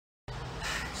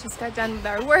just got done with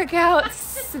our workouts.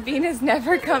 Sabina's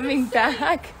never coming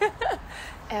back,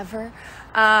 ever.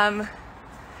 I'm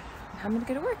gonna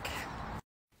go to work.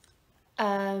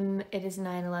 It is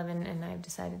 9:11 and I've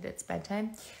decided it's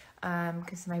bedtime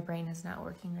because my brain is not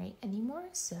working right anymore.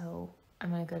 So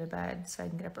I'm gonna go to bed so I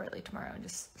can get up early tomorrow and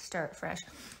just start fresh.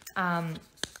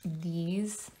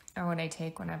 These are what I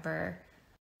take whenever.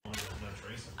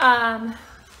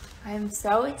 I'm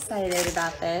so excited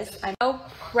about this. I'm so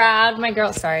proud. My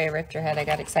girl, sorry I ripped your head, I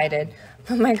got excited.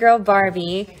 But my girl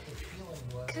Barbie,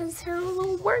 because her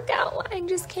little workout line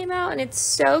just came out and it's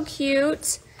so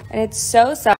cute and it's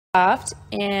so soft,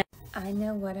 and I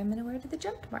know what I'm gonna wear to the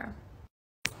gym tomorrow.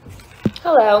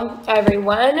 Hello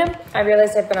everyone. I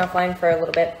realized I've been offline for a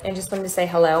little bit and just wanted to say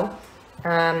hello.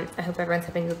 I hope everyone's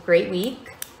having a great week.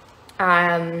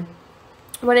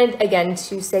 Wanted again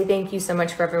to say thank you so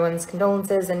much for everyone's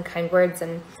condolences and kind words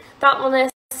and thoughtfulness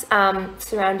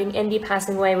surrounding Indy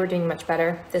passing away. We're doing much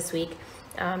better this week.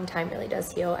 Time really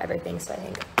does heal everything, so I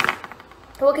think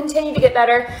we'll continue to get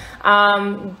better,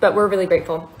 but we're really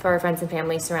grateful for our friends and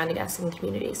family surrounding us in the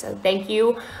community, so thank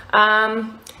you.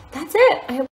 That's it.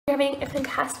 I hope you're having a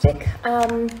fantastic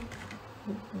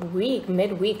week,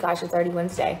 midweek. Gosh, it's already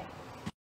Wednesday.